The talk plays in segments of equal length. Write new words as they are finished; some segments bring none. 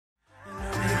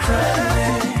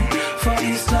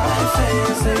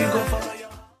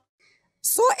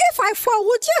So if I fall,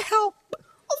 would you help?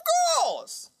 Of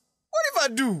course. What if I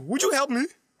do? Would you help me?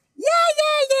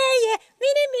 Yeah.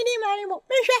 Mini,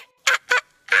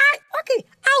 okay,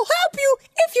 I'll help you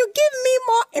if you give me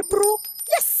more, bro.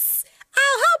 Yes,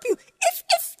 I'll help you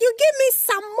if you give me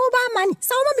some mobile money,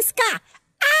 some mobile scar.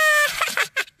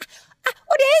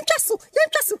 Oh, the interest,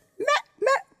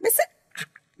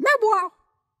 me boy.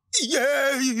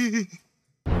 Yeah.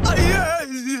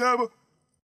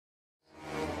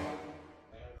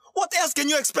 What else can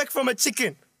you expect from a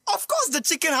chicken? Of course the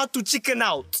chicken had to chicken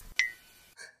out.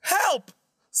 Help!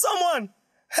 Someone!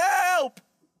 Help!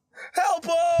 Help!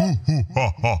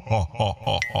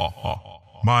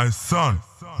 My son.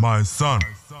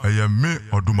 Me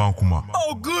Odumankuma.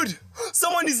 Oh, good.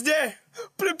 Someone is there.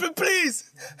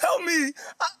 Please, help me.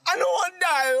 I don't want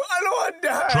to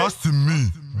die. Trust in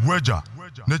me. Weja.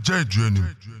 Ne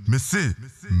jedwenim. Me say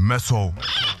meso.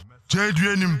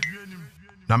 Jedwenim.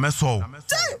 Na meso.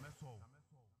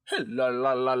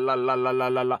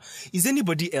 La. Is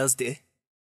anybody else there?